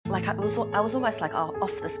I was almost like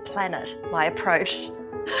off this planet, my approach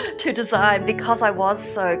to design, because I was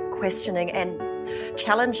so questioning and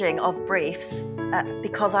challenging of briefs,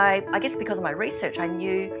 because I guess because of my research, I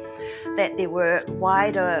knew that there were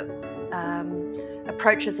wider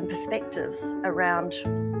approaches and perspectives around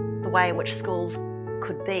the way in which schools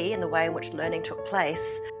could be and the way in which learning took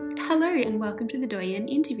place. Hello and welcome to the Doyen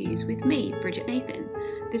Interviews with me, Bridget Nathan.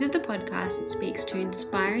 This is the podcast that speaks to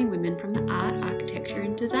inspiring women from the art, architecture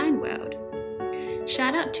and design world.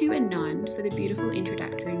 Shout out to Anon for the beautiful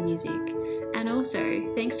introductory music, and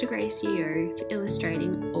also thanks to Grace Yeo for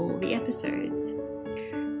illustrating all the episodes.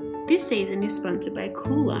 This season is sponsored by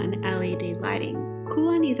Coolon LED Lighting.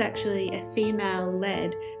 Coolon is actually a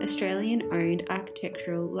female-led, Australian-owned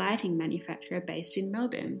architectural lighting manufacturer based in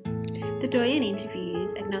Melbourne. The Doyen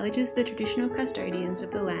Interviews acknowledges the traditional custodians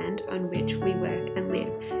of the land on which we work and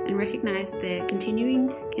live and recognise their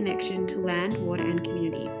continuing connection to land, water and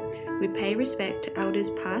community. We pay respect to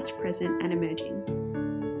elders past, present and emerging.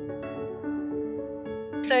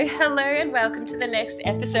 So hello and welcome to the next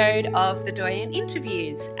episode of the Doyen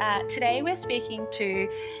Interviews. Today we're speaking to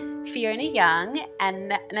Fiona Young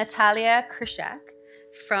and Natalia Krysiak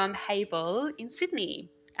from Hable in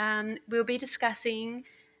Sydney. We'll be discussing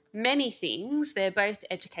many things. They're both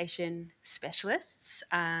education specialists,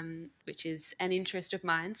 which is an interest of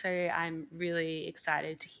mine, so I'm really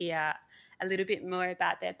excited to hear a little bit more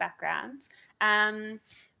about their backgrounds.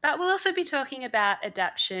 But we'll also be talking about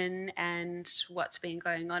adaptation and what's been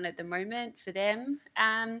going on at the moment for them.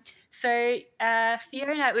 So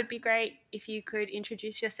Fiona, it would be great if you could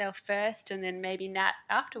introduce yourself first and then maybe Nat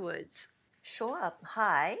afterwards. Sure.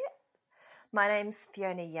 Hi, my name's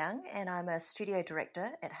Fiona Young and I'm a studio director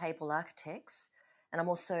at Hable Architects, and I'm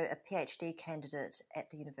also a PhD candidate at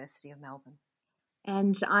the University of Melbourne.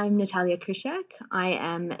 And I'm Natalia Krysiak. I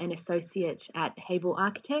am an associate at Hable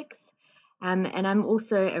Architects, and I'm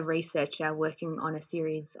also a researcher working on a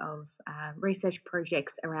series of research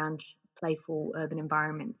projects around playful urban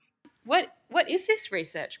environments. What is this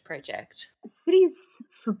research project? Cities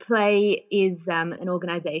for Play is an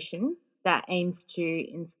organisation that aims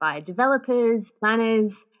to inspire developers,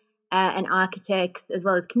 planners, and architects, as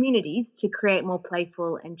well as communities, to create more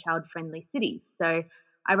playful and child-friendly cities. So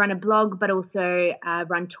I run a blog, but also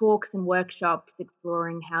run talks and workshops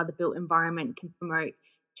exploring how the built environment can promote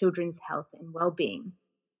children's health and well-being.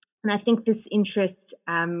 And I think this interest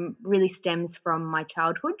really stems from my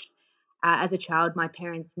childhood. As a child, my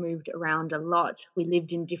parents moved around a lot. We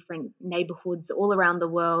lived in different neighbourhoods all around the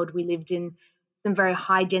world. We lived in some very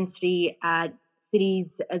high-density cities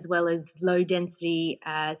as well as low-density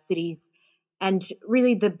cities. And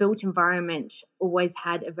really the built environment always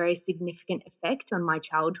had a very significant effect on my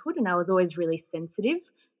childhood, and I was always really sensitive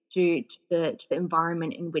to the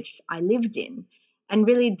environment in which I lived in. And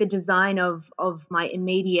really the design of my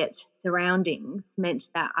immediate surroundings meant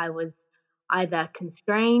that I was either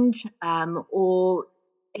constrained or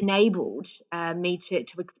enabled me to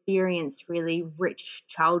experience really rich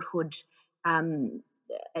childhood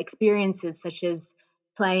experiences, such as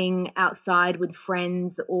playing outside with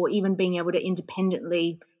friends, or even being able to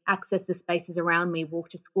independently access the spaces around me, walk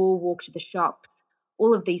to school, walk to the shops.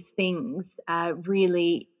 All of these things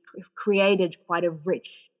really created quite a rich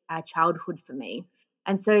childhood for me.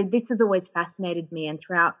 And so this has always fascinated me, and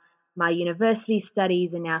throughout my university studies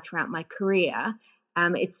and now throughout my career,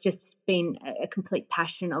 it's just been a complete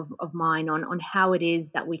passion of mine on how it is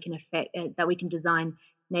that we can design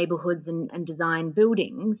neighbourhoods and design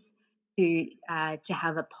buildings to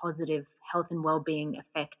have a positive health and well-being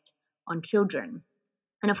effect on children.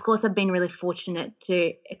 And of course, I've been really fortunate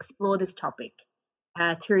to explore this topic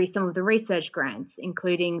through some of the research grants,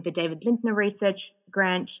 including the David Lintner Research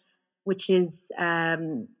Grant, which is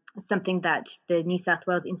something that the New South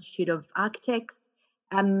Wales Institute of Architects,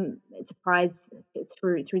 it's a prize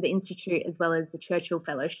through the Institute, as well as the Churchill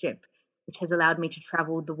Fellowship, which has allowed me to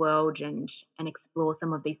travel the world and explore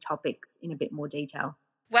some of these topics in a bit more detail.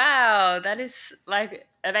 Wow, that is like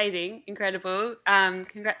amazing, incredible.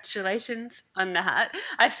 Congratulations on that.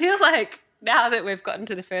 I feel like now that we've gotten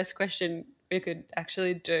to the first question, we could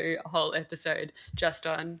actually do a whole episode just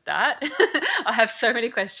on that. I have so many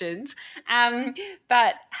questions.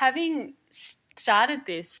 But having started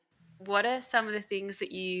this, what are some of the things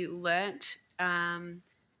that you learnt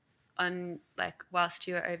on like whilst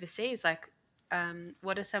you were overseas? Like,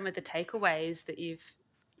 what are some of the takeaways that you've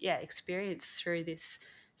experienced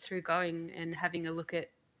through going and having a look at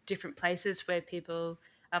different places where people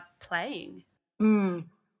are playing? Well,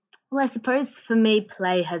 I suppose for me,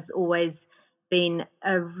 play has always been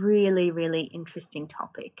a really, really interesting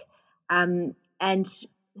topic. And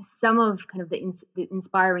some of kind of the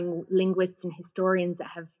inspiring linguists and historians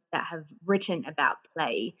that have written about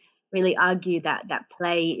play really argue that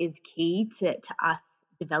play is key to us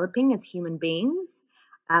developing as human beings,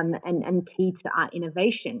 and key to our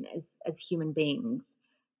innovation as human beings.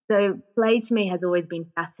 So play to me has always been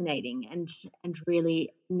fascinating and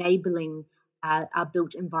really enabling our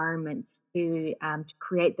built environments to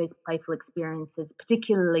create those playful experiences,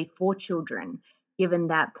 particularly for children, given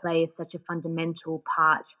that play is such a fundamental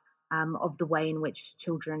part of the way in which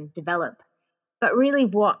children develop. But really,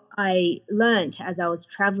 what I learned as I was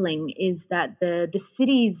traveling is that the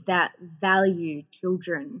cities that value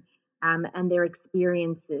children and their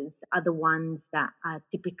experiences are the ones that are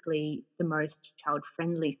typically the most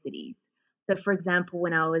child-friendly cities. So, for example,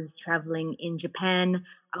 when I was traveling in Japan,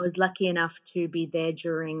 I was lucky enough to be there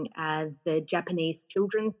during the Japanese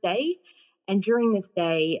Children's Day. And during this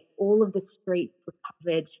day, all of the streets were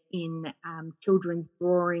covered in children's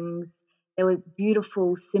drawings. There were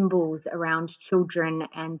beautiful symbols around children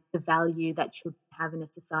and the value that children have in a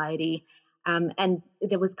society. And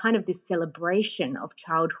there was kind of this celebration of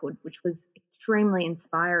childhood, which was extremely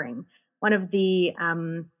inspiring. One of the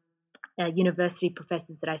university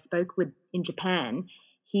professors that I spoke with in Japan,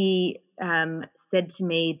 he said to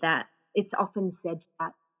me that it's often said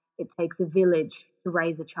that it takes a village to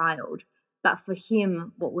raise a child. But for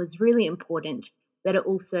him, what was really important, that it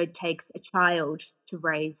also takes a child to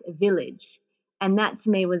raise a village. And that to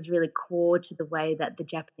me was really core to the way that the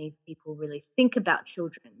Japanese people really think about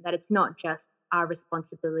children, that it's not just our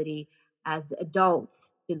responsibility as adults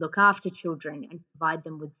to look after children and provide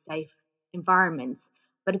them with safe environments,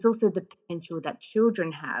 but it's also the potential that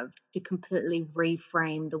children have to completely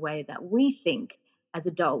reframe the way that we think as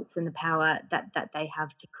adults and the power that they have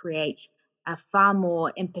to create a far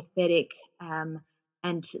more empathetic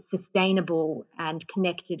and sustainable and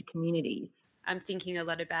connected communities. I'm thinking a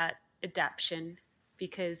lot about adaptation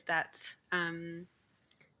because that's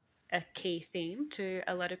a key theme to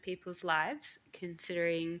a lot of people's lives,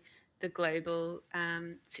 considering the global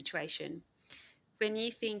situation. When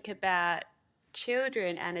you think about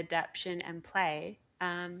children and adaptation and play,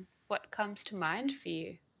 what comes to mind for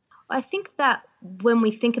you? I think that when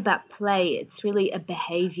we think about play, it's really a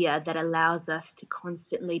behavior that allows us to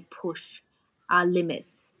constantly push our limits.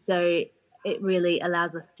 So it really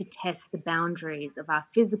allows us to test the boundaries of our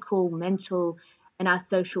physical, mental, and our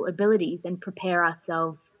social abilities and prepare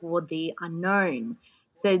ourselves for the unknown.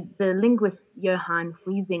 So the linguist Johann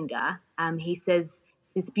Huizinga, he says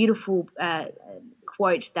this beautiful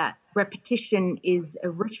quote that repetition is a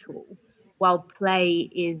ritual, while play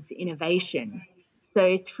is innovation.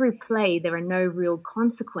 So through play, there are no real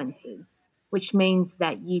consequences, which means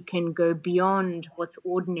that you can go beyond what's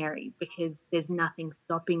ordinary because there's nothing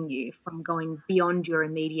stopping you from going beyond your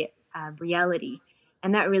immediate reality.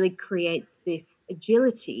 And that really creates this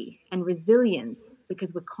agility and resilience because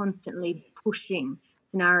we're constantly pushing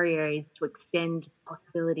scenarios to extend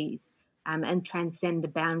possibilities and transcend the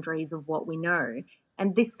boundaries of what we know.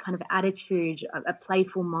 And this kind of attitude, a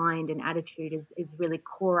playful mind and attitude is really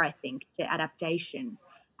core, I think, to adaptation.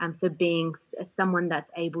 So being someone that's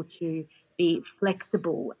able to be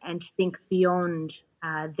flexible and think beyond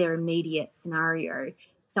their immediate scenario,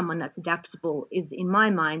 someone that's adaptable is, in my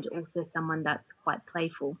mind, also someone that's quite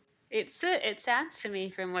playful. It sounds to me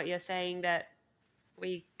from what you're saying that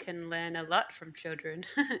we can learn a lot from children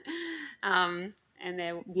and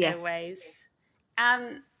their ways.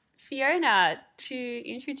 Fiona, to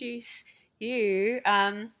introduce you,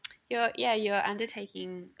 you're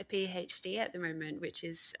undertaking a PhD at the moment, which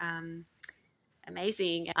is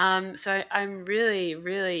amazing. So I'm really,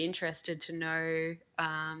 really interested to know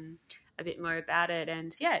a bit more about it,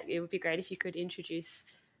 and it would be great if you could introduce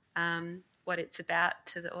what it's about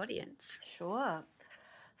to the audience. Sure.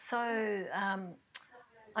 So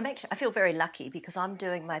I feel very lucky because I'm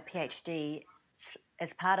doing my PhD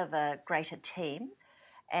as part of a greater team,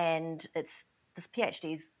 and this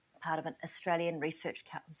PhD is part of an Australian Research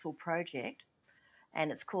Council project, and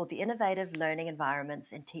it's called the Innovative Learning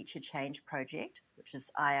Environments and Teacher Change Project, which is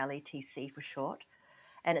ILETC for short,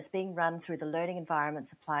 and it's being run through the Learning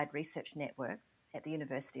Environments Applied Research Network at the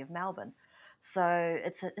University of Melbourne. So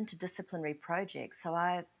it's an interdisciplinary project. So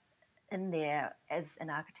I in there as an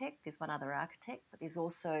architect. There's one other architect, but there's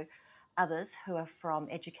also others who are from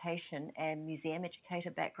education and museum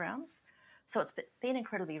educator backgrounds. So it's been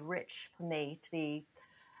incredibly rich for me to be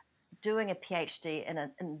doing a PhD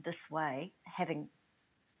in this way, having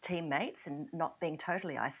teammates and not being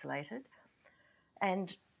totally isolated.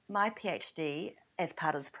 And my PhD, as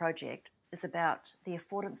part of this project, is about the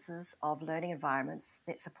affordances of learning environments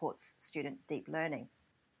that supports student deep learning.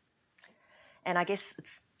 And I guess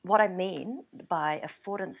it's what I mean by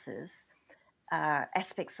affordances are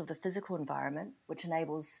aspects of the physical environment which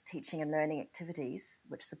enables teaching and learning activities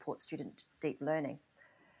which support student deep learning.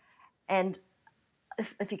 And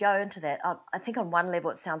if you go into that, I think on one level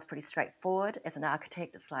it sounds pretty straightforward. As an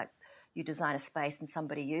architect, it's like you design a space and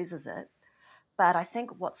somebody uses it. But I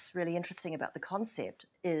think what's really interesting about the concept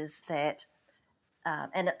is that,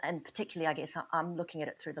 and particularly I guess I'm looking at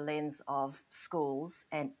it through the lens of schools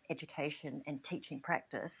and education and teaching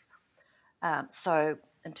practice. So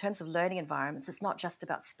in terms of learning environments, it's not just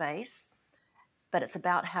about space, but it's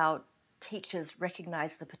about how teachers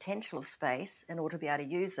recognise the potential of space in order to be able to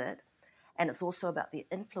use it. And it's also about the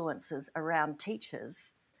influences around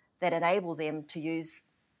teachers that enable them to use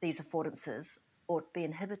these affordances or be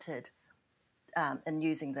inhibited in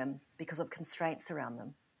using them because of constraints around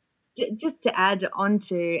them. Just to add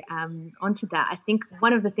onto that, I think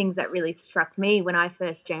one of the things that really struck me when I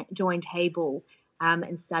first joined Hable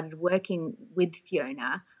and started working with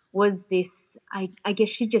Fiona was this. I guess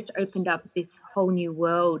she just opened up this whole new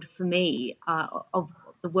world for me of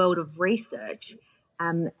the world of research,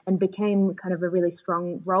 and became kind of a really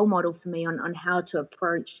strong role model for me on how to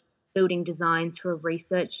approach building design through a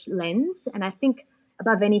research lens. And I think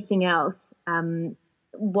above anything else,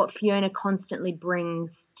 what Fiona constantly brings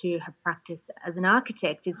to her practice as an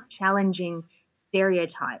architect is challenging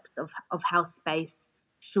stereotypes of how space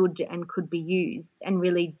should and could be used, and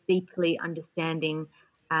really deeply understanding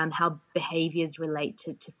how behaviours relate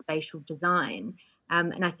to spatial design.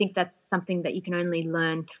 And I think that's something that you can only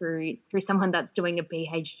learn through someone that's doing a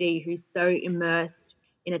PhD who's so immersed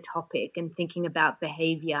in a topic and thinking about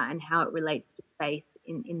behaviour and how it relates to space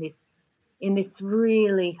in this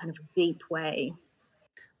really kind of deep way.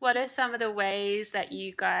 What are some of the ways that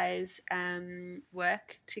you guys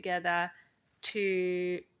work together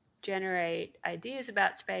to generate ideas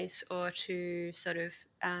about space, or to sort of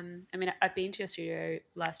I mean, I've been to your studio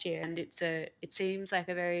last year, and it seems like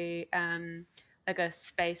a very like a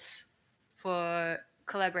space for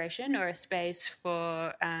collaboration, or a space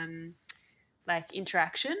for like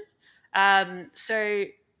interaction. So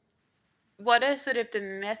what are sort of the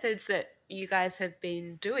methods that you guys have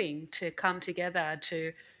been doing to come together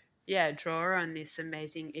to draw on this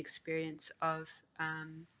amazing experience of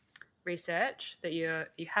research that you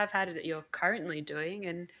have had, that you're currently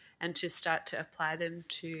doing, and to start to apply them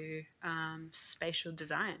to spatial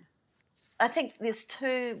design? I think there's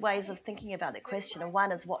two ways of thinking about that question. And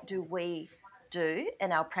one is, what do we do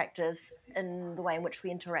in our practice in the way in which we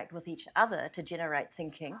interact with each other to generate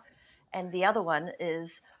thinking? And the other one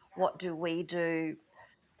is, what do we do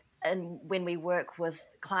and when we work with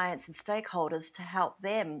clients and stakeholders to help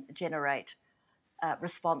them generate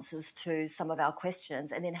responses to some of our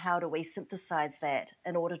questions, and then how do we synthesize that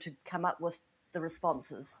in order to come up with the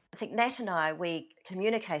responses? I think Nat and I, we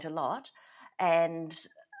communicate a lot, and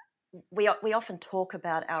we often talk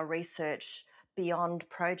about our research beyond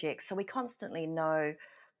projects, so we constantly know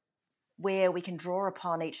where we can draw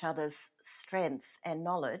upon each other's strengths and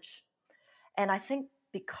knowledge. And I think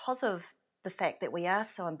because of the fact that we are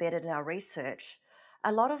so embedded in our research,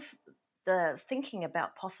 a lot of the thinking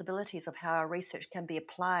about possibilities of how our research can be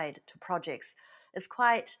applied to projects is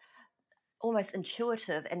quite almost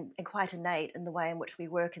intuitive and quite innate in the way in which we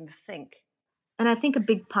work and think. And I think a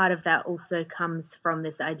big part of that also comes from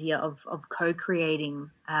this idea of co-creating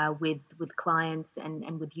with clients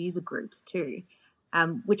and with user groups too,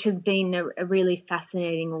 which has been a really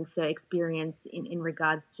fascinating also experience in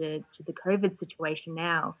regards to the COVID situation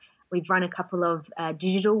now. We've run a couple of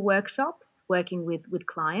digital workshops working with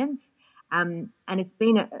clients, and it's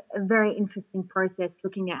been a very interesting process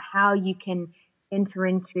looking at how you can enter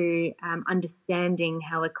into understanding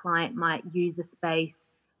how a client might use a space,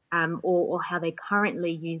 or how they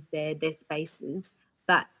currently use their spaces,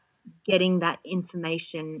 but getting that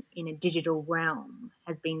information in a digital realm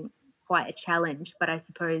has been quite a challenge, but I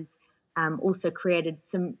suppose also created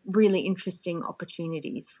some really interesting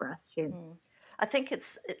opportunities for us too. I think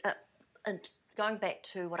it's, and going back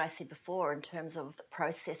to what I said before in terms of the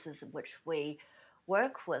processes in which we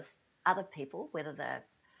work with other people, whether they're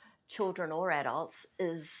children or adults,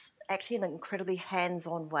 is actually an incredibly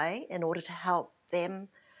hands-on way in order to help them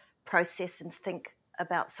process and think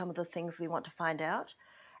about some of the things we want to find out.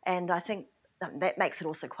 And I think that makes it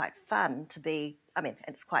also quite fun to be, I mean,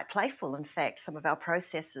 it's quite playful, in fact, some of our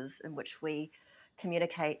processes in which we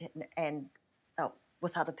communicate and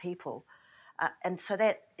with other people. And so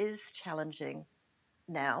that is challenging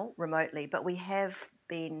now remotely, but we have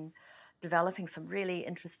been developing some really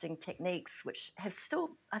interesting techniques which have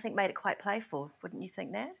still, I think, made it quite playful. Wouldn't you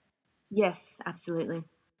think, Nat? Yes, absolutely.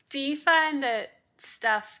 Do you find that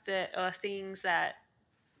stuff that or things that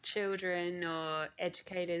children or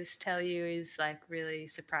educators tell you is like really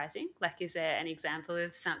surprising? Like, is there an example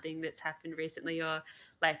of something that's happened recently, or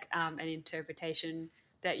like an interpretation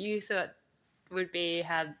that you thought would be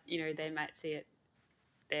how they might see it?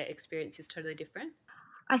 Their experience is totally different.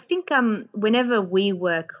 I think whenever we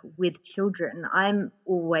work with children, I'm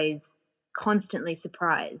always constantly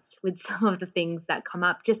surprised with some of the things that come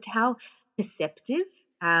up, just how perceptive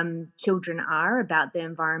children are about the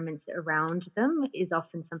environments around them is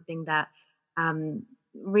often something that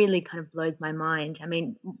really kind of blows my mind. I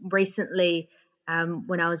mean, recently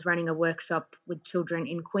when I was running a workshop with children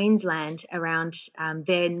in Queensland around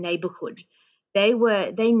their neighbourhood, they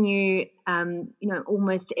knew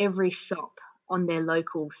almost every shop on their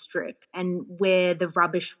local strip and where the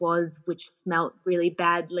rubbish was, which smelt really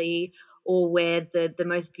badly, or where the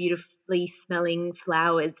most beautifully smelling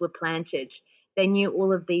flowers were planted. They knew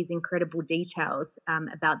all of these incredible details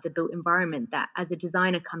about the built environment that, as a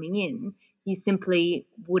designer coming in, you simply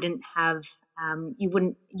wouldn't have. You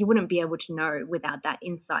wouldn't be able to know without that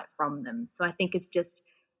insight from them. So I think it's just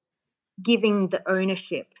giving the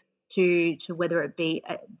ownership to whether it be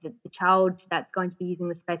the child that's going to be using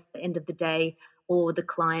the space at the end of the day, or the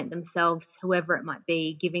client themselves, whoever it might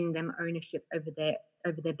be, giving them ownership over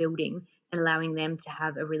their building and allowing them to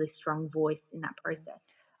have a really strong voice in that process.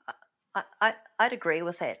 I'd agree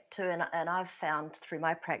with that too, and I've found through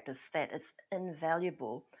my practice that it's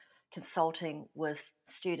invaluable consulting with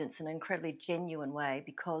students in an incredibly genuine way,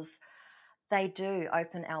 because they do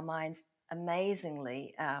open our minds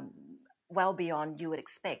amazingly, well beyond you would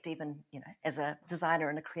expect, even as a designer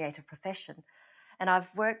in a creative profession. And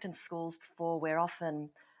I've worked in schools before where often,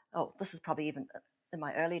 this is probably even in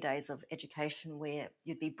my early days of education, where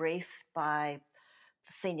you'd be briefed by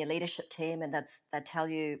the senior leadership team and they'd tell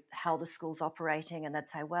you how the school's operating, and they'd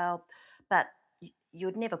say, well, but you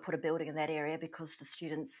would never put a building in that area because the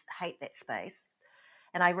students hate that space.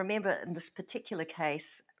 And I remember in this particular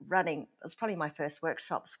case it was probably my first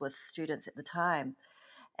workshops with students at the time,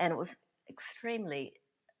 and it was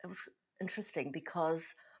interesting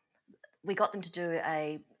because we got them to do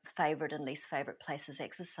a favourite and least favourite places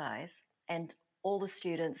exercise, and all the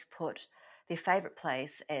students put their favourite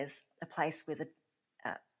place as a place where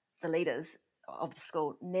the leaders of the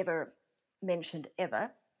school never mentioned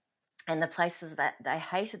ever, and the places that they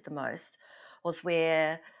hated the most was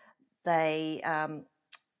where they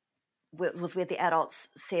was where the adults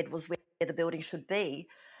said was where the building should be.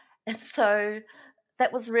 And so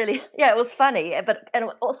that was really, it was funny, and it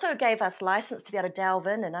also gave us license to be able to delve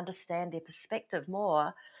in and understand their perspective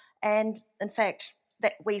more. And in fact,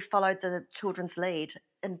 that we followed the children's lead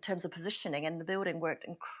in terms of positioning, and the building worked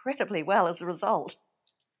incredibly well as a result.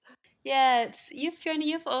 Yeah, Fiona,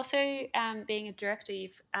 you've also, being a director,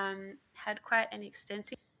 you've had quite an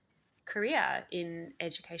extensive career in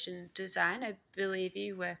education design. I believe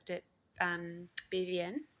you worked at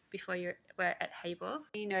BVN before you were at Haber.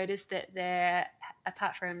 You noticed that there,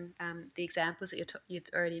 apart from the examples that you've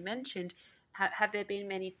already mentioned, have there been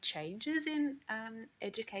many changes in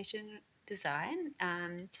education design?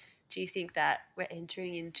 Do you think that we're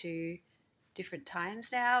entering into different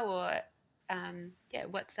times now, or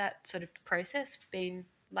what's that sort of process been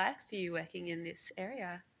like for you working in this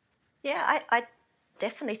area? Yeah, I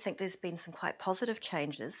definitely think there's been some quite positive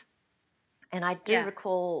changes. And I do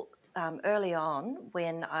recall early on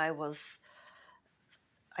when I was,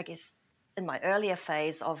 I guess, in my earlier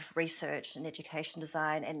phase of research and education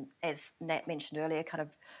design, and as Nat mentioned earlier, kind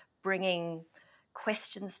of bringing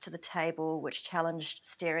questions to the table which challenged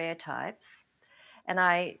stereotypes. And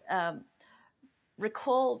I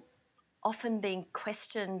recall often being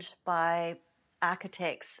questioned by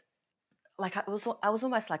architects, like I was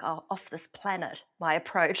almost like off this planet, my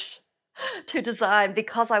approach to design,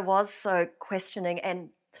 because I was so questioning and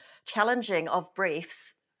challenging of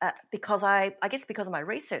briefs, because I guess because of my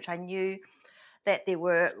research, I knew that there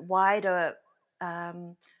were wider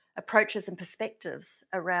approaches and perspectives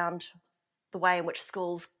around the way in which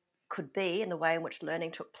schools could be and the way in which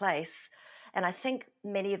learning took place. And I think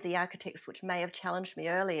many of the architects which may have challenged me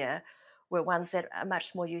earlier were ones that are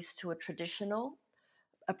much more used to a traditional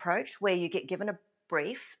approach, where you get given a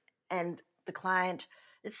brief and the client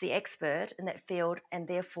is the expert in that field, and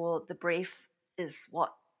therefore the brief is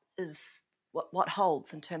what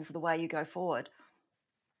holds in terms of the way you go forward.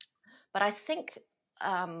 But I think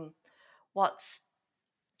what's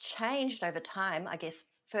changed over time, I guess,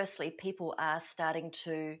 firstly, people are starting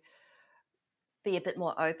to be a bit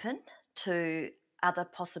more open to other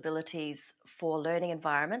possibilities for learning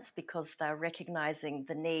environments, because they're recognizing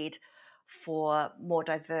the need for more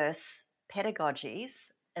diverse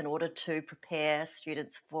pedagogies in order to prepare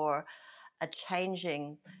students for a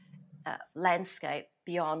changing landscape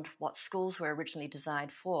beyond what schools were originally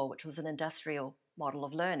designed for, which was an industrial model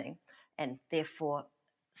of learning, and therefore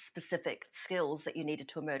specific skills that you needed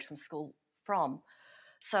to emerge from school from.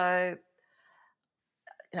 So,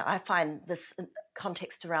 I find this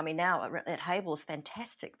context around me now at Hable is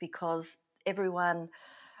fantastic because everyone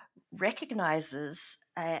recognises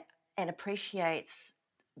and appreciates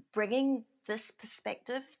bringing this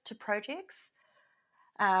perspective to projects.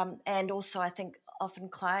 And also, I think often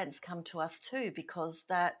clients come to us too because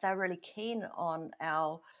they're really keen on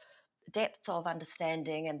our depth of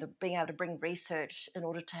understanding and being able to bring research in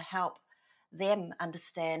order to help them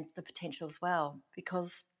understand the potential as well.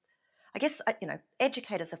 Because I guess,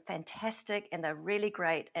 educators are fantastic and they're really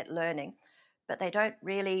great at learning, but they don't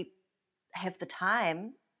really have the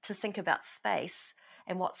time to think about space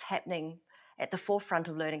and what's happening at the forefront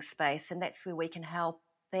of learning space, and that's where we can help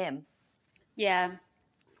them. Yeah,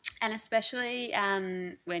 and especially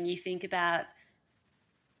when you think about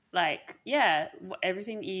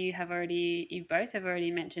everything you both have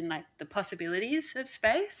already mentioned, like the possibilities of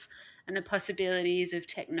space and the possibilities of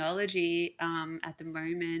technology at the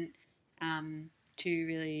moment to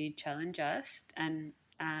really challenge us and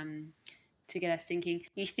to get us thinking.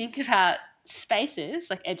 You think about spaces,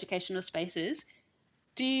 like educational spaces.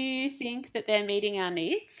 Do you think that they're meeting our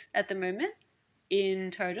needs at the moment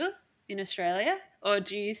in total in Australia? Or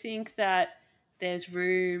do you think that there's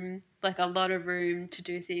room, like a lot of room, to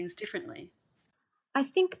do things differently? I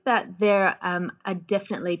think that there are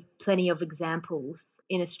definitely plenty of examples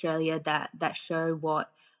in Australia that show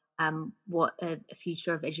what a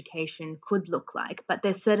future of education could look like, but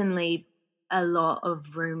there's certainly a lot of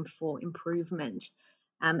room for improvement.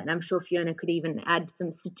 And I'm sure Fiona could even add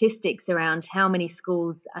some statistics around how many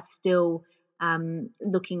schools are still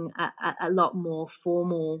looking at a lot more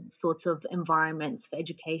formal sorts of environments for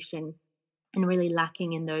education and really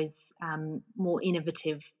lacking in those more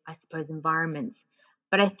innovative, I suppose, environments.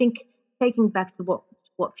 But I think taking back to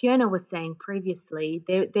what Fiona was saying previously,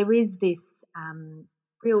 there is this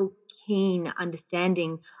real keen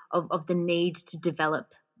understanding of the need to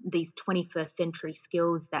develop these 21st century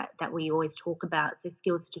skills that we always talk about. So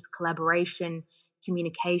skills such as collaboration,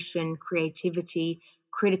 communication, creativity,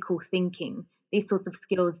 critical thinking, these sorts of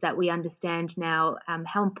skills that we understand now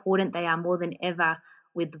how important they are more than ever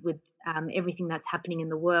with everything that's happening in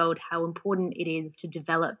the world, how important it is to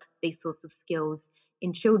develop these sorts of skills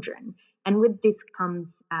in children. And with this comes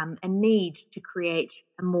a need to create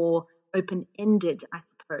a more open-ended, I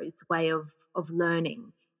suppose, way of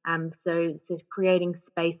learning. So creating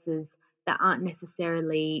spaces that aren't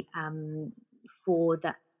necessarily for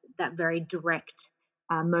that very direct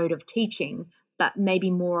mode of teaching, but maybe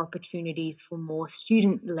more opportunities for more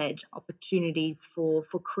student-led opportunities for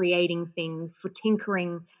creating things, for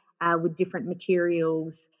tinkering with different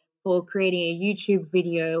materials, for creating a YouTube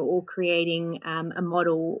video or creating a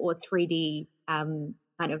model or 3D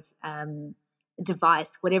device,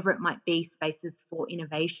 whatever it might be, spaces for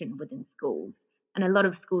innovation within schools. And a lot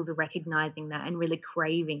of schools are recognizing that and really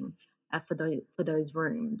craving for those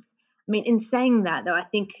rooms. I mean, in saying that, though, I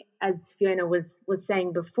think, as Fiona was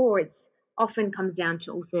saying before, it often comes down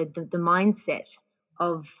to also the mindset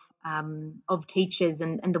of teachers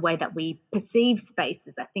and the way that we perceive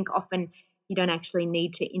spaces. I think often you don't actually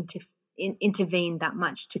need to intervene that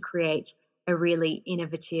much to create a really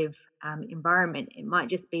innovative environment. It might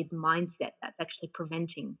just be the mindset that's actually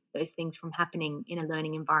preventing those things from happening in a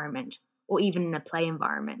learning environment or even in a play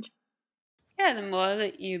environment. Yeah, the more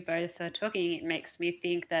that you both are talking, it makes me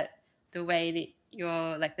think that the way that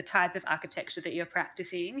you're, like the type of architecture that you're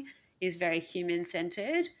practicing is very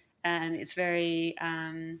human-centered, and it's very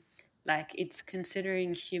it's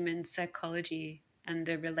considering human psychology and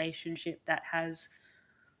the relationship that has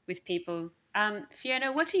with people.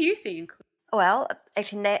 Fiona, what do you think? Well,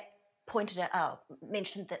 actually, Nat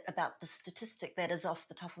mentioned that about the statistic that is off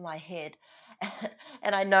the top of my head.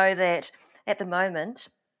 And I know that at the moment,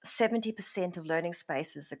 70% of learning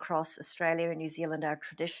spaces across Australia and New Zealand are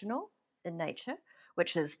traditional in nature,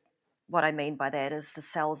 which is what I mean by that is the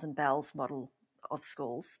cells and bells model of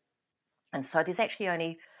schools. And so there's actually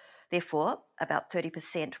only, therefore, about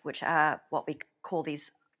 30%, which are what we call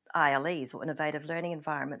these ILEs or innovative learning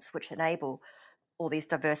environments, which enable all these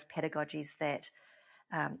diverse pedagogies that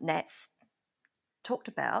Nat's talked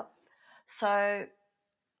about. So,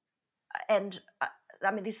 and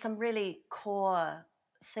I mean, there's some really core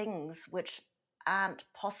things which aren't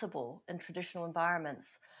possible in traditional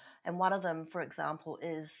environments. And one of them, for example,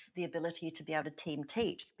 is the ability to be able to team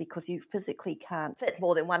teach, because you physically can't fit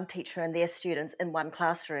more than one teacher and their students in one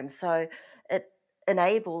classroom. So it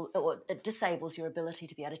it disables your ability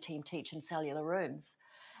to be able to team teach in cellular rooms.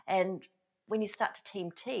 And when you start to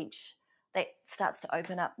team teach, that starts to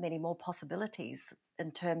open up many more possibilities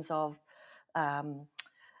in terms of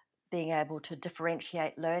being able to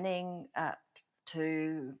differentiate learning,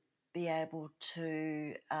 to be able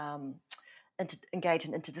to engage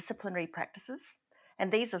in interdisciplinary practices.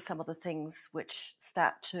 And these are some of the things which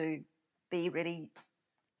start to be really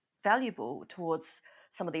valuable towards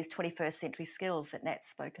some of these 21st century skills that Nat's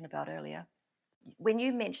spoken about earlier. When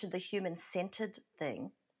you mentioned the human-centered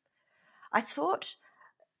thing, I thought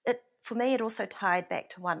for me, it also tied back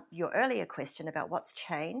to your earlier question about what's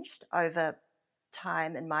changed over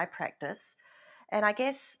time in my practice. And I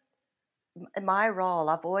guess in my role,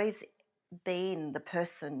 I've always been the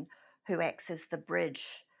person who acts as the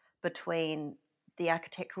bridge between the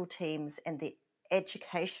architectural teams and the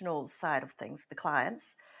educational side of things, the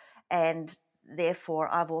clients. And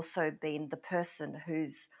therefore, I've also been the person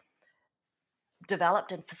who's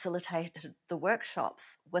developed and facilitated the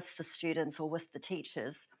workshops with the students or with the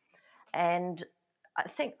teachers. And I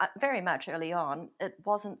think very much early on, it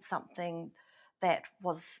wasn't something that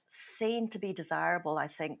was seen to be desirable, I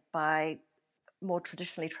think, by more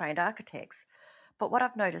traditionally trained architects. But what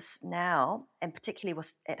I've noticed now, and particularly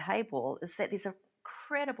at Hayball, is that there's a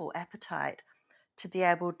incredible appetite to be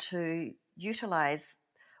able to utilise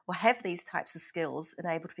or have these types of skills and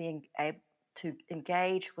able to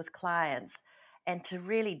engage with clients and to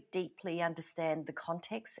really deeply understand the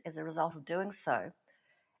context as a result of doing so.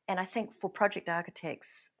 And I think for project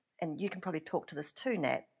architects, and you can probably talk to this too,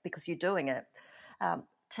 Nat, because you're doing it,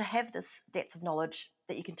 to have this depth of knowledge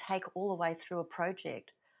that you can take all the way through a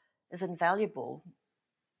project is invaluable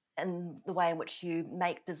in the way in which you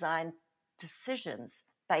make design decisions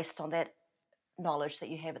based on that knowledge that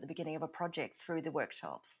you have at the beginning of a project through the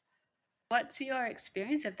workshops. What's your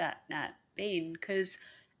experience of that, Nat, been? Because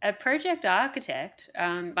a project architect,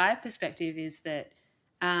 my perspective is that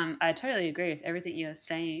I totally agree with everything you're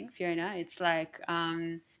saying, Fiona. It's like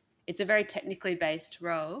it's a very technically based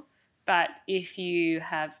role, but if you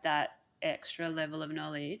have that extra level of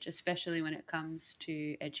knowledge, especially when it comes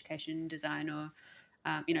to education design or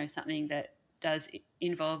something that does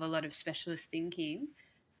involve a lot of specialist thinking,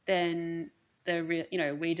 then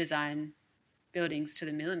we design buildings to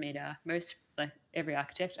the millimeter. Most, like every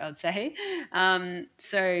architect, I would say.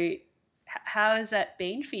 So, how has that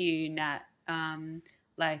been for you, Nat?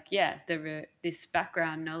 This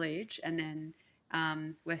background knowledge, and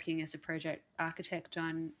then working as a project architect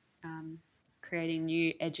on creating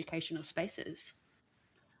new educational spaces.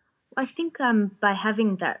 I think by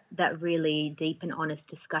having that really deep and honest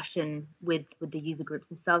discussion with the user groups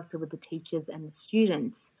themselves, so with the teachers and the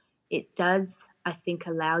students, it does, I think,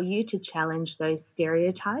 allow you to challenge those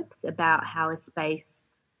stereotypes about how a space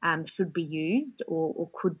should be used or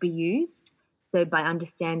could be used. So by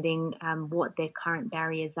understanding what their current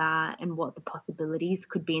barriers are and what the possibilities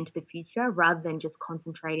could be into the future, rather than just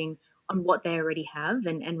concentrating on what they already have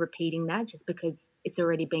and repeating that just because it's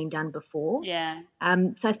already been done before. Yeah.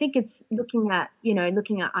 So I think it's looking at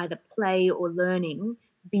either play or learning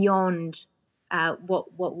beyond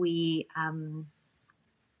what we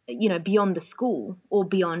beyond the school or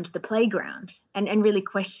beyond the playground, and really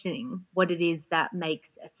questioning what it is that makes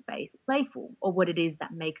a space playful or what it is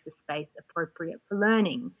that makes a space appropriate for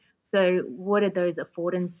learning. So what are those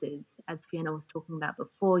affordances, as Fiona was talking about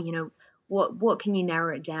before? What can you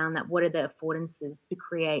narrow it down? That what are the affordances to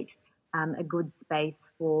create a good space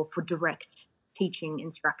for direct teaching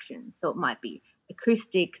instruction? So it might be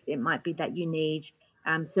acoustics, it might be that you need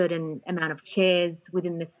certain amount of chairs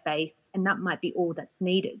within the space, and that might be all that's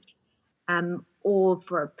needed. Or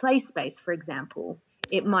for a play space, for example,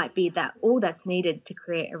 it might be that all that's needed to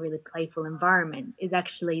create a really playful environment is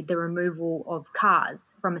actually the removal of cars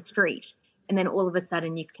from a street. And then all of a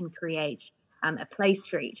sudden you can create a play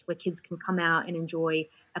street where kids can come out and enjoy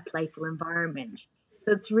a playful environment.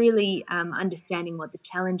 So it's really understanding what the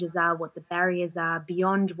challenges are, what the barriers are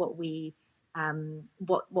beyond what we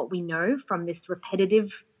know from this repetitive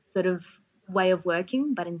sort of way of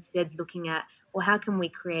working, but instead looking at, well, how can we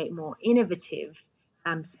create more innovative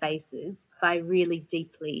spaces by really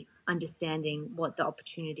deeply understanding what the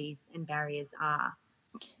opportunities and barriers are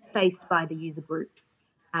faced by the user groups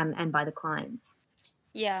and by the clients.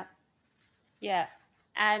 Yeah. Yeah.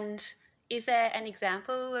 And is there an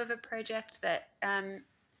example of a project that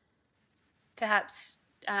perhaps,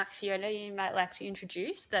 Fiona, you might like to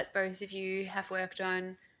introduce that both of you have worked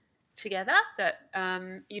on together that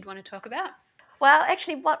you'd want to talk about? Well,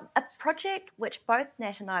 actually, a project which both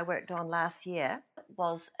Nat and I worked on last year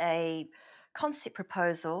was a concept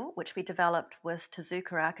proposal which we developed with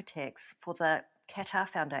Tezuka Architects for the Qatar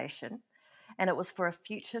Foundation, and it was for a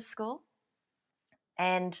future school.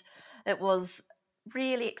 And it was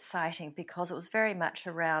really exciting because it was very much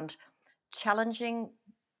around challenging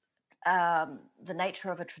the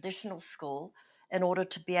nature of a traditional school in order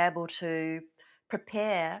to be able to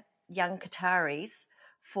prepare young Qataris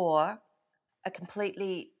for a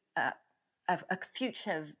completely a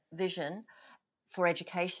future vision for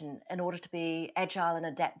education in order to be agile and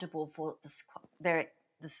adaptable for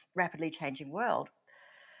this rapidly changing world.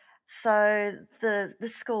 So the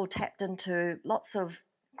school tapped into lots of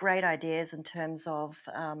great ideas in terms of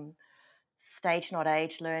stage not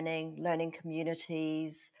age learning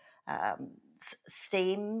communities,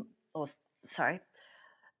 STEAM,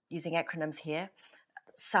 using acronyms here,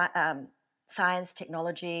 science,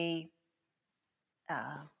 technology,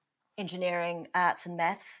 engineering, arts and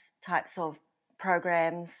maths types of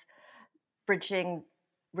programs, bridging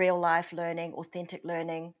real life learning, authentic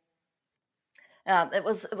learning. It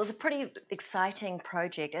was a pretty exciting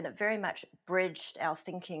project, and it very much bridged our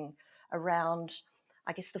thinking around,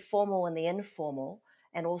 I guess, the formal and the informal,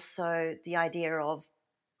 and also the idea of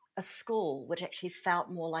a school which actually felt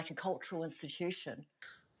more like a cultural institution.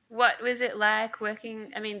 What was it like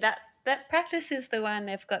working? I mean, that practice is the one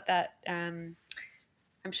they've got that.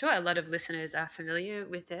 I'm sure a lot of listeners are familiar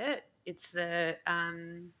with it. It's the.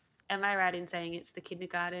 Am I right in saying it's the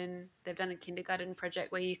kindergarten? They've done a kindergarten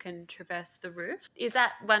project where you can traverse the roof. Is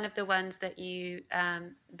that one of the ones that you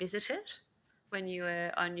visited when you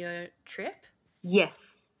were on your trip? Yes,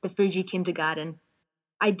 the Fuji Kindergarten.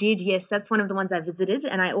 I did, yes. That's one of the ones I visited.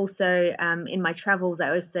 And I also, in my travels, I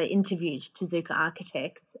also interviewed Tezuka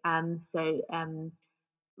architects.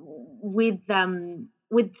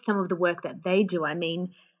 With some of the work that they do, I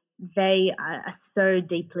mean, they are so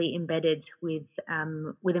deeply embedded with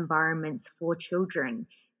environments for children.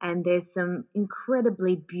 And there's some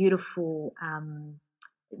incredibly beautiful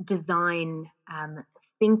design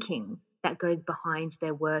thinking that goes behind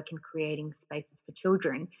their work in creating spaces for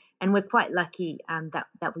children. And we're quite lucky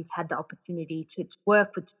that we've had the opportunity to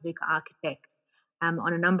work with Tezuka architects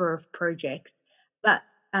on a number of projects. But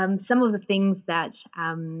some of the things that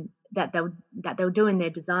they'll do in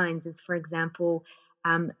their designs is, for example,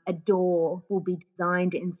 a door will be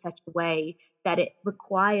designed in such a way that it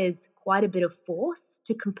requires quite a bit of force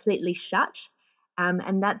to completely shut.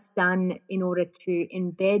 And that's done in order to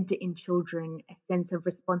embed in children a sense of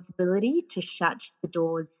responsibility to shut the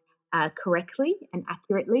doors correctly and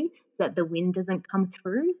accurately so that the wind doesn't come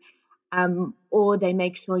through. Or they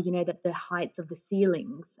make sure, that the heights of the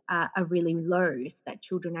ceilings are really low so that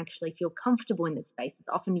children actually feel comfortable in the spaces.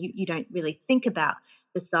 Often you don't really think about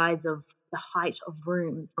the size of the height of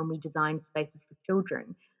rooms when we design spaces for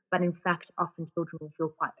children. But in fact, often children will feel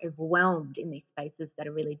quite overwhelmed in these spaces that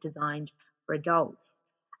are really designed for adults.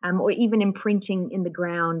 Or even imprinting in the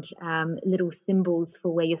ground little symbols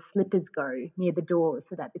for where your slippers go near the doors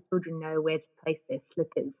so that the children know where to place their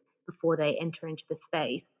slippers before they enter into the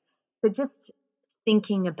space. So just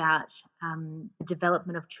thinking about the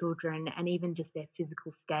development of children and even just their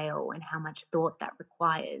physical scale and how much thought that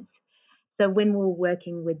requires. So when we were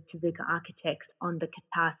working with Tezuka architects on the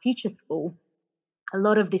Qatar Future School, a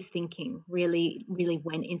lot of this thinking really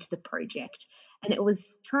went into the project. And it was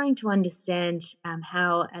trying to understand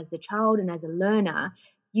how, as a child and as a learner,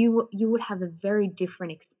 you would have a very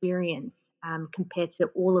different experience compared to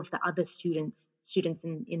all of the other students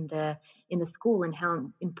in the school, and how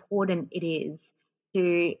important it is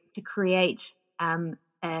to create a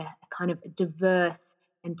kind of diverse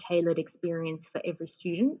and tailored experience for every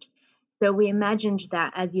student. So we imagined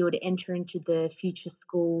that as you would enter into the future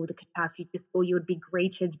school, the Qatar Future School, you would be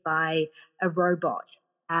greeted by a robot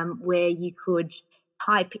where you could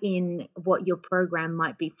type in what your program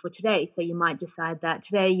might be for today. So you might decide that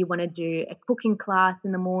today you want to do a cooking class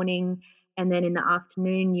in the morning, and then in the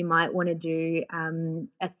afternoon you might want to do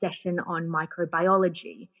a session on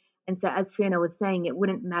microbiology. And so, as Fiona was saying, it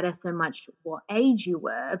wouldn't matter so much what age you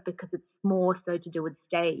were because it's more so to do with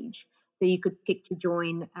stage. So you could pick to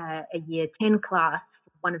join a year 10 class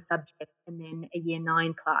for one subject and then a year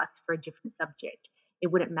 9 class for a different subject.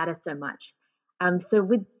 It wouldn't matter so much. So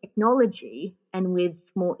with technology and with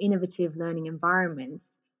more innovative learning environments,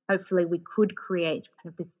 hopefully we could create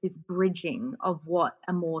kind of this bridging of what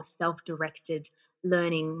a more self-directed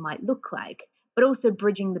learning might look like, but also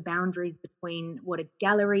bridging the boundaries between what a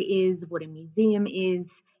gallery is, what a museum is,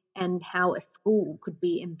 and how a school could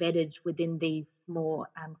be embedded within these more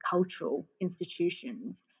cultural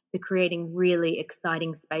institutions. So creating really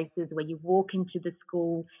exciting spaces where you walk into the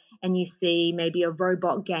school and you see maybe a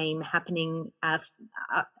robot game happening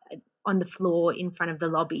on the floor in front of the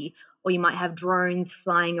lobby, or you might have drones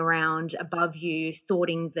flying around above you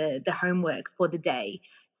sorting the homework for the day.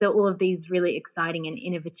 So all of these really exciting and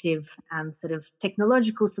innovative sort of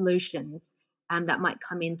technological solutions that might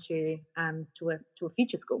come into to a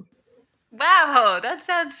future school. Wow, that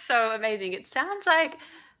sounds so amazing. It sounds like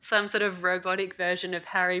some sort of robotic version of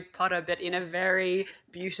Harry Potter, but in a very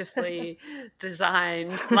beautifully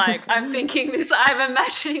designed, like I'm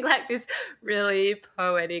imagining like this really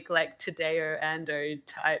poetic, like Tadeo Ando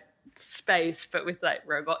type space, but with like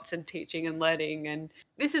robots and teaching and learning. And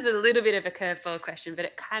this is a little bit of a curveball question, but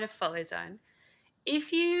it kind of follows on.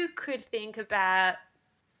 If you could think about,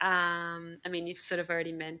 I mean, you've sort of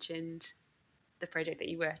already mentioned the project that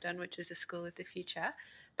you worked on, which was a school of the future.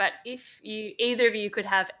 But if you either of you could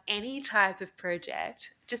have any type of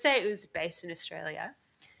project, just say it was based in Australia,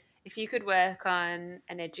 if you could work on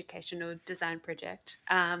an educational design project,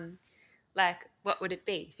 like what would it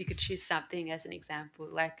be? If you could choose something as an example,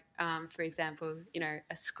 like for example,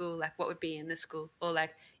 a school, like what would be in the school, or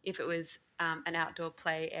like if it was an outdoor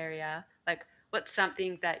play area, like what's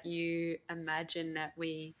something that you imagine that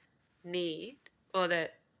we need or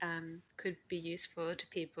that could be useful to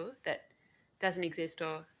people that doesn't exist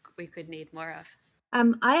or we could need more of?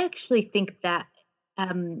 I actually think that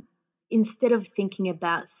instead of thinking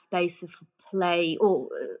about spaces for play or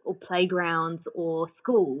playgrounds or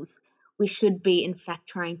schools, we should be in fact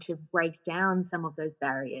trying to break down some of those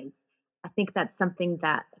barriers. I think that's something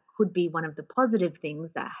that could be one of the positive things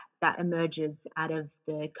that emerges out of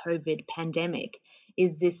the COVID pandemic,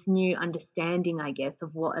 is this new understanding, I guess,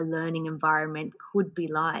 of what a learning environment could be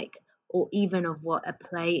like, or even of what a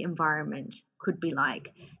play environment could be like.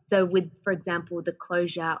 So with, for example, the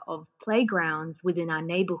closure of playgrounds within our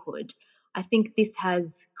neighbourhood, I think this has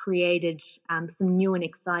created some new and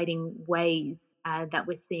exciting ways that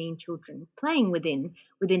we're seeing children playing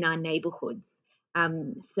within our neighbourhoods.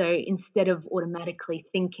 So instead of automatically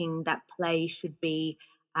thinking that play should be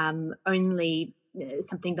only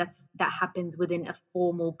something that happens within a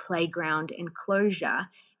formal playground enclosure,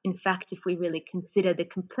 in fact, if we really consider the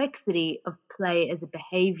complexity of play as a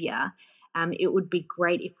behaviour, it would be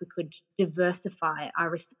great if we could diversify our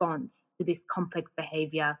response to this complex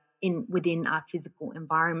behaviour within our physical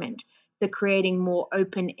environment. So creating more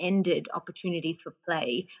open-ended opportunities for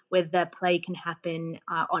play, whether play can happen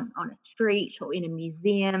on a street or in a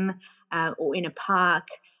museum or in a park,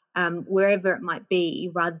 wherever it might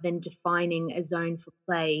be, rather than defining a zone for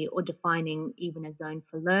play or defining even a zone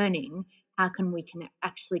for learning. How can we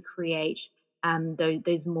actually create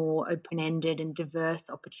those more open-ended and diverse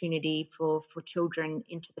opportunity for children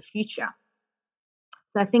into the future?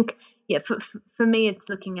 So I think, for me, it's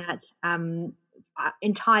looking at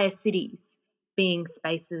entire cities being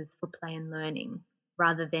spaces for play and learning,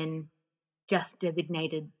 rather than just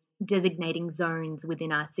designating zones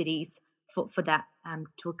within our cities for that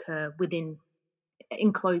to occur within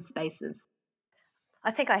enclosed spaces.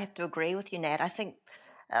 I think I have to agree with you, Nat. I think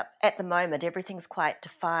at the moment everything's quite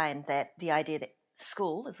defined, that the idea that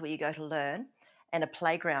school is where you go to learn and a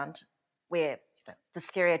playground where the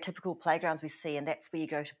stereotypical playgrounds we see, and that's where you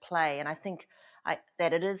go to play. And I think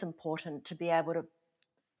that it is important to be able to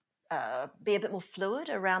be a bit more fluid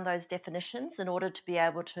around those definitions in order to be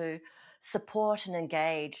able to support and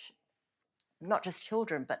engage not just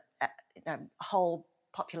children but whole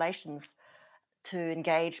populations to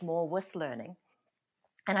engage more with learning.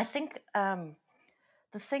 And I think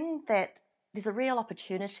the thing that there's a real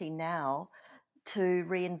opportunity now to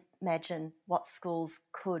reimagine what schools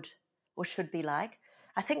could or should be like.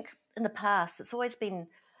 I think in the past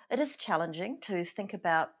it is challenging to think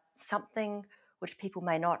about something which people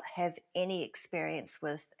may not have any experience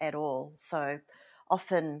with at all. So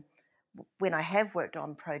often when I have worked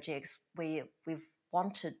on projects where we've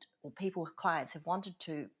wanted, or clients have wanted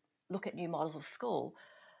to look at new models of school,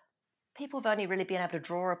 people have only really been able to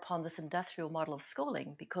draw upon this industrial model of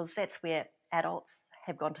schooling, because that's where adults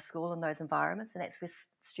have gone to school in those environments, and that's where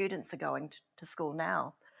students are going to school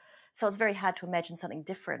now. So it's very hard to imagine something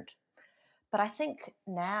different. But I think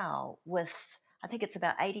now, I think it's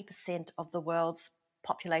about 80% of the world's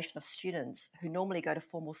population of students who normally go to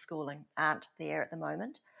formal schooling aren't there at the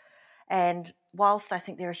moment. And whilst I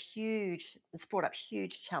think it's brought up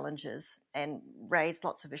huge challenges and raised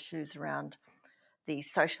lots of issues around the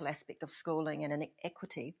social aspect of schooling and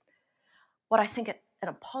inequity, what I think at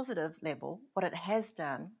a positive level, what it has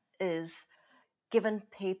done is given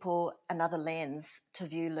people another lens to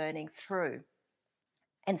view learning through.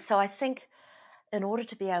 And so I think in order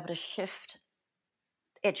to be able to shift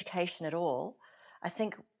education at all, I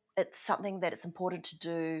think it's something that it's important to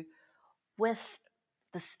do with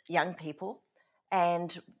young people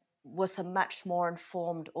and with a much more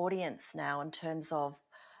informed audience now in terms of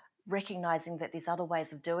recognizing that there's other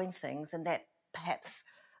ways of doing things, and that perhaps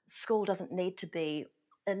school doesn't need to be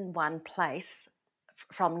in one place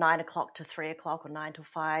from 9 o'clock to 3 o'clock or 9 to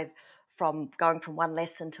 5, from going from one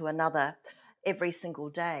lesson to another every single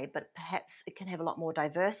day, but perhaps it can have a lot more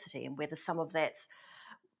diversity, and whether some of that's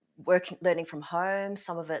learning from home,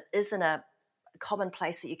 some of it is in a common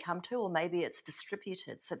place that you come to, or maybe it's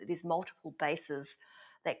distributed so that there's multiple bases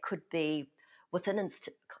that could be within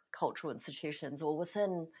cultural institutions or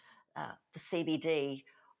within the CBD,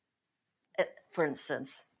 for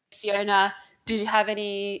instance. Fiona, do you have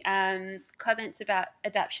any comments about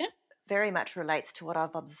adaptation? Very much relates to what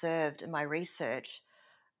I've observed in my research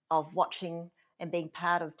of watching and being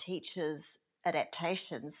part of teachers'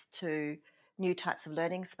 adaptations to new types of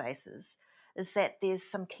learning spaces, is that there's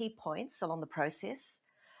some key points along the process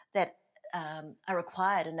that are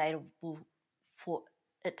required and enable for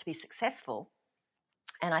it to be successful.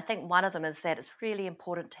 And I think one of them is that it's really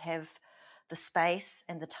important to have the space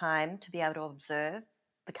and the time to be able to observe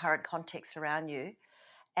the current context around you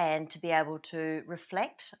and to be able to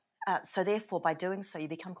reflect. So therefore, by doing so, you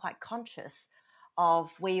become quite conscious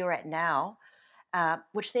of where you're at now,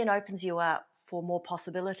 which then opens you up for more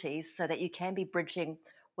possibilities so that you can be bridging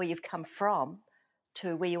where you've come from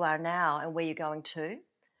to where you are now and where you're going to.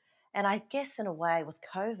 And I guess in a way with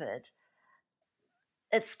COVID,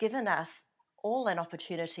 it's given us all an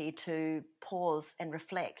opportunity to pause and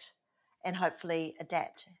reflect and hopefully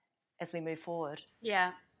adapt as we move forward.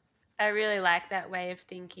 Yeah, I really like that way of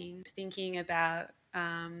thinking about,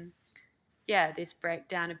 this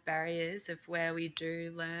breakdown of barriers of where we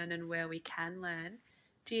do learn and where we can learn.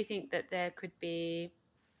 Do you think that there could be,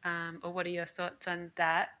 or what are your thoughts on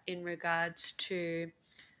that in regards to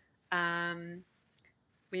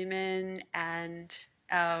women and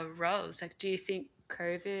our roles? Like, do you think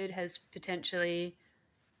COVID has potentially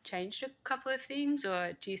changed a couple of things,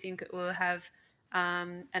 or do you think it will have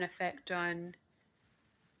an effect on?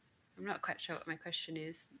 I'm not quite sure what my question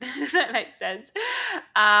is. Does that make sense?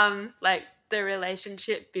 Like the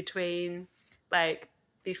relationship between like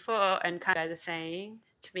before and kind of guys are saying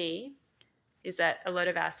to me is that a lot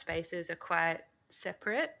of our spaces are quite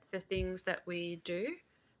separate for things that we do,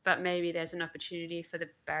 but maybe there's an opportunity for the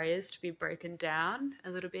barriers to be broken down a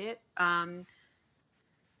little bit.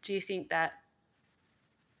 Do you think that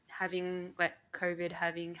having like COVID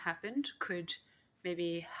having happened could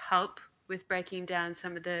maybe help with breaking down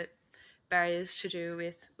some of the barriers to do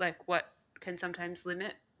with like what can sometimes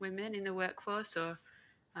limit women in the workforce, or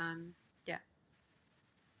yeah.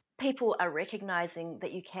 People are recognizing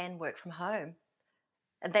that you can work from home,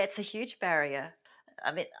 and that's a huge barrier.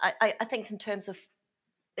 I mean, I think in terms of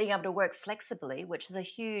being able to work flexibly, which is a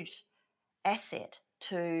huge asset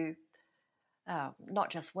to not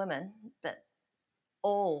just women, but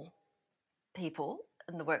all people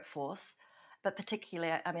in the workforce, but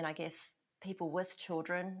particularly, I mean, I guess people with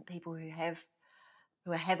children, people who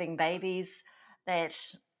are having babies, that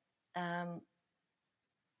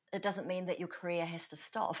it doesn't mean that your career has to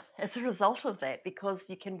stop as a result of that, because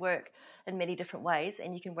you can work in many different ways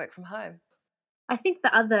and you can work from home. I think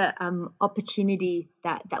the other opportunity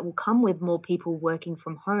that will come with more people working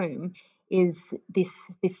from home is this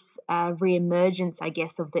re-emergence, I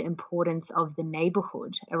guess, of the importance of the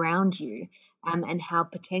neighbourhood around you, and how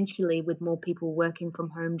potentially with more people working from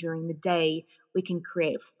home during the day, we can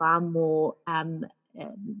create far more, I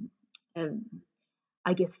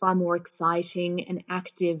guess, far more exciting and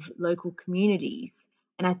active local communities.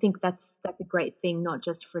 And I think that's a great thing, not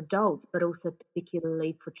just for adults, but also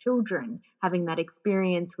particularly for children, having that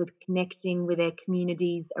experience with connecting with their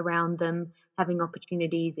communities around them, having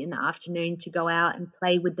opportunities in the afternoon to go out and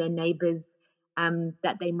play with their neighbours,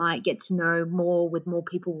 that they might get to know more with more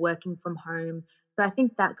people working from home. So I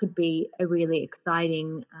think that could be a really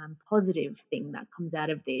exciting, positive thing that comes out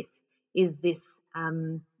of this, is this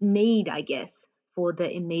need, I guess, for the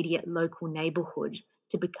immediate local neighbourhood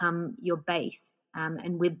to become your base.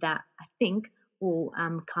 And with that, I think, will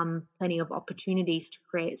come plenty of opportunities to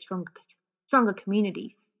create stronger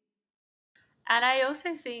communities. And I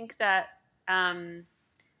also think that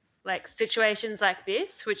like situations like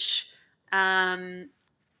this, which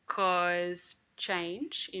cause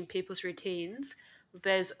change in people's routines,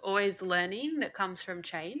 there's always learning that comes from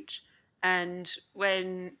change. And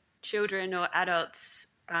when children or adults,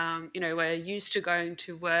 we're used to going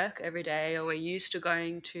to work every day, or we're used to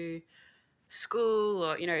going to school,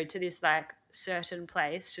 or to this like certain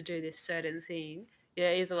place to do this certain thing,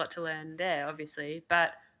 there is a lot to learn there, obviously.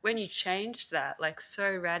 But when you change that like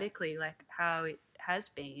so radically, like how it has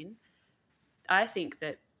been, I think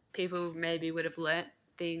that people maybe would have learnt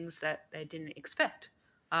things that they didn't expect.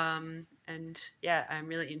 And yeah, I'm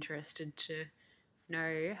really interested to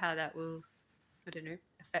know how that will,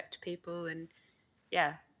 affect people. And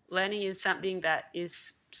yeah, learning is something that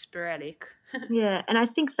is sporadic. Yeah, and I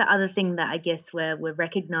think the other thing that I guess we're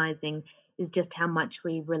recognizing is just how much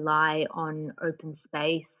we rely on open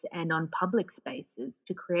space and on public spaces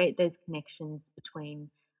to create those connections between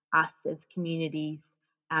us as communities,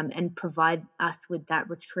 and provide us with that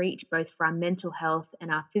retreat, both for our mental health and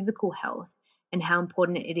our physical health, and how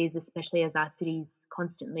important it is, especially as our cities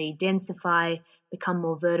constantly densify, become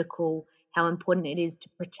more vertical, how important it is to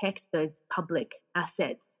protect those public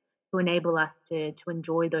assets to enable us to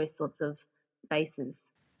enjoy those sorts of spaces.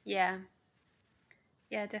 Yeah,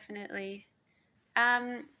 definitely.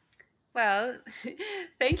 Well,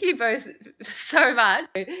 thank you both so much.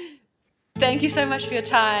 Thank you so much for your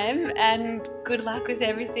time, and good luck with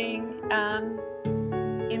everything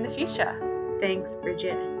in the future. Thanks,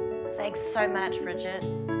 Bridget. Thanks so much, Bridget.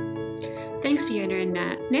 Thanks, Fiona and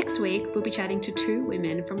Nat. Next week, we'll be chatting to 2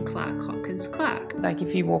 women from Clark Hopkins Clark. Like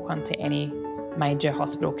if you walk onto any major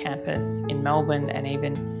hospital campus in Melbourne and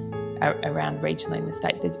even around regionally in the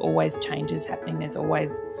state, there's always changes happening. There's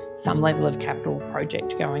always some level of capital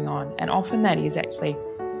project going on. And often that is actually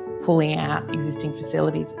pulling out existing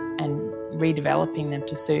facilities and redeveloping them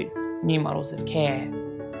to suit new models of care.